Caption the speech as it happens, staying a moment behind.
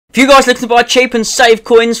If you guys looking to buy cheap and safe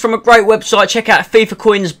coins from a great website, check out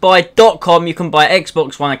FIFAcoinsbuy.com. You can buy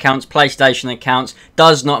Xbox One accounts, PlayStation accounts,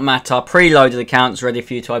 does not matter. Preloaded accounts ready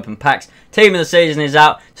for you to open packs. Team of the season is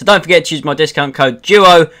out, so don't forget to use my discount code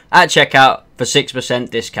DUO at checkout for 6%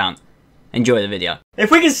 discount. Enjoy the video.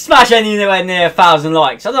 If we can smash anywhere near 1,000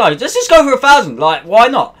 likes, I don't know, let's just go for 1,000. Like, why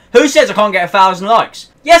not? Who says I can't get 1,000 likes?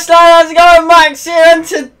 Yes, lads, how's it going? Max here, and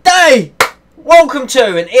today, welcome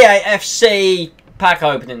to an EAFC pack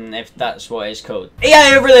opening, if that's what it's called. EA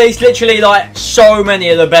have released literally like so many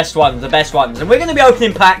of the best ones, and we're going to be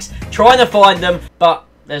opening packs, trying to find them, but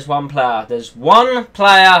there's one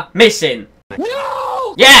player missing.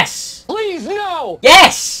 No! Yes! Please, no!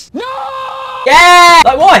 Yes! No! Yeah!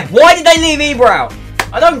 Like, why? Why did they leave Ibra out?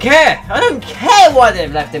 I don't care. I don't care why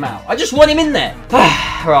they've left him out. I just want him in there.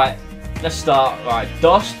 Right, let's start. Right,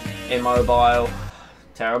 Dust, Immobile.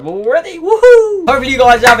 Terrible already. Woohoo! Hopefully you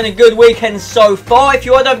guys are having a good weekend so far. If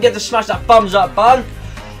you are, don't forget to smash that thumbs up button.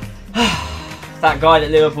 That guy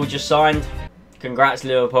that Liverpool just signed. Congrats,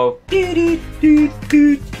 Liverpool.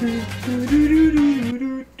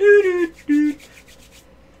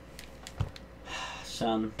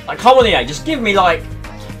 Son. Like, come on, EA. Just give me, like...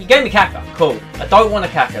 You gave me Kaka. Cool. I don't want a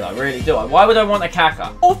Kaka, though. Really, do I? Why would I want a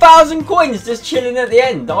Kaka? 4,000 coins just chilling at the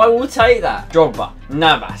end. I will take that. Drogba.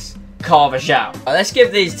 Navas. Carvajal. Right, let's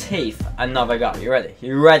give these teeth another go. You ready?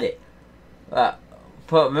 You ready? Put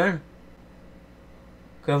them in.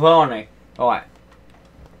 Cavani. Alright.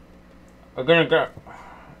 We're gonna get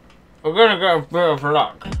a bit of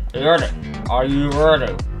luck. You ready? Are you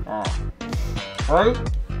ready? Alright. 3,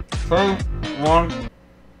 2, 1.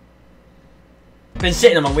 Been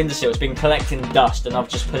sitting on my windowsill, it's been collecting dust, and I've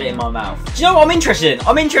just put it in my mouth. Do you know what I'm interested in?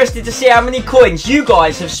 I'm interested to see how many coins you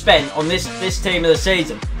guys have spent on this team of the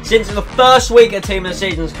season. Since the first week of team of the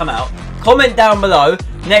season's come out. Comment down below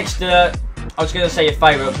next to, I was going to say your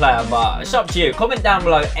favourite player, but it's up to you. Comment down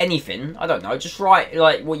below anything, I don't know, just write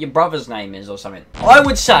like what your brother's name is or something. I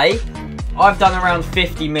would say I've done around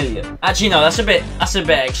 50 million. Actually no, that's a bit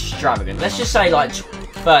extravagant. Let's just say like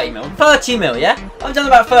 30 mil. 30 mil, yeah? I've done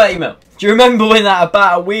about 30 mil. Do you remember when that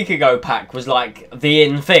about a week ago pack was like the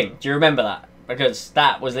in thing? Do you remember that? Because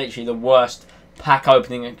that was literally the worst pack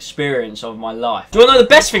opening experience of my life. Do you want to know the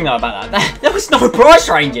best thing though about that? There was no price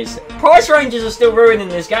ranges. Price ranges are still ruining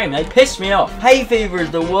this game. They pissed me off. Hay fever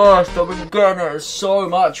is the worst. I've been getting it so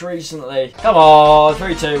much recently. Come on.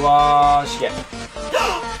 3, 2, 1. Skip.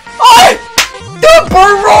 Oh! De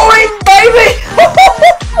Bruyne, baby!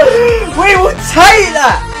 We will take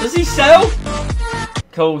that! Does he sell?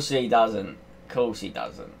 Course he doesn't. Course he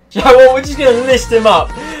doesn't. You know what? We're just going to list him up.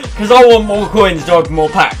 Because I want more coins to open more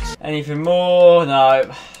packs. Anything more? No.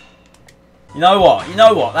 You know what? You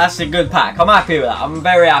know what? That's a good pack. I'm happy with that. I'm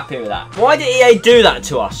very happy with that. Why did EA do that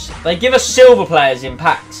to us? They give us silver players in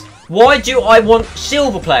packs. Why do I want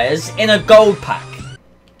silver players in a gold pack?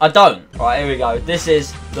 I don't. Right, here we go. This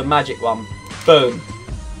is the magic one. Boom.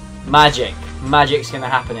 Magic. Magic's going to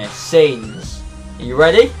happen here. Scenes. Are you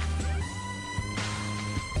ready?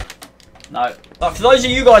 No. But for those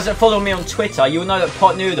of you guys that follow me on Twitter, you'll know that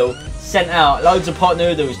Pot Noodle sent out loads of pot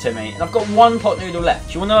noodles to me. And I've got one pot noodle left.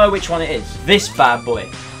 Do you want to know which one it is? This bad boy.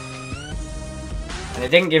 And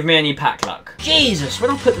it didn't give me any pack luck. Jesus, when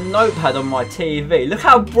I put the notepad on my TV, look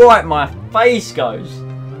how bright my face goes.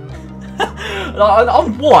 Like,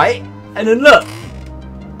 I'm white, and then look.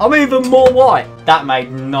 I'm even more white. That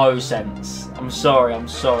made no sense. I'm sorry, I'm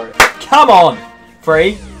sorry. Come on.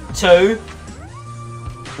 3, 2,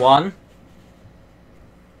 1.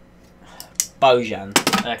 Bojan.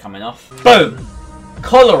 They're coming off. Boom.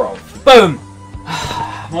 Kolarov. Boom.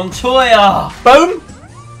 Montoya. Boom.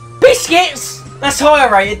 Biscuits. That's higher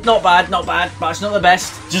rated. Not bad, but it's not the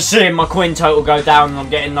best. Just seeing my coin total go down and I'm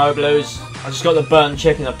getting no blues. I just got the burnt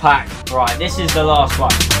chip in the pack. Right, this is the last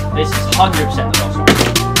one. This is 100% the last one.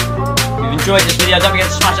 If you've enjoyed this video, don't forget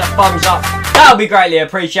to smash that thumbs up. That would be greatly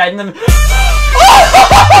appreciated. We've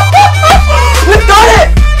done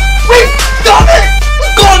it! We've done it!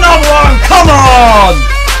 Got another one! Come on!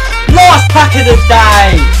 Last pack of the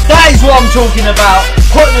day! That is what I'm talking about.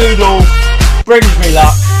 Pot noodle brings me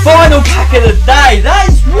luck. Final pack of the day. That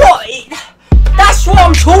is what that's what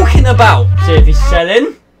I'm talking about. See if he's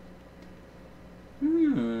selling.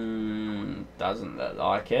 Doesn't look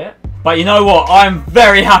like it. But you know what? I'm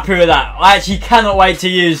very happy with that. I actually cannot wait to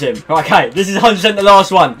use him. Okay, this is 100% the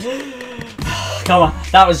last one. Come on,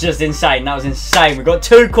 that was just insane. That was insane. We've got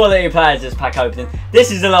 2 quality players this pack opening. This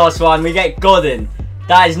is the last one. We get Godin.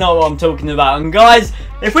 That is not what I'm talking about. And guys,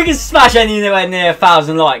 if we can smash anywhere near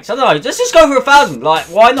 1,000 likes, I don't know, let's just go for 1,000. Like,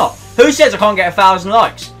 why not? Who says I can't get 1,000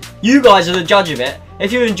 likes? You guys are the judge of it.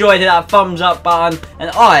 If you enjoyed it, that thumbs up button. And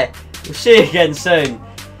I will see you again soon.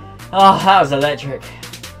 Oh, that was electric.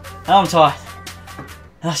 I'm tired.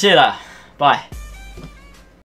 I'll see you later. Bye.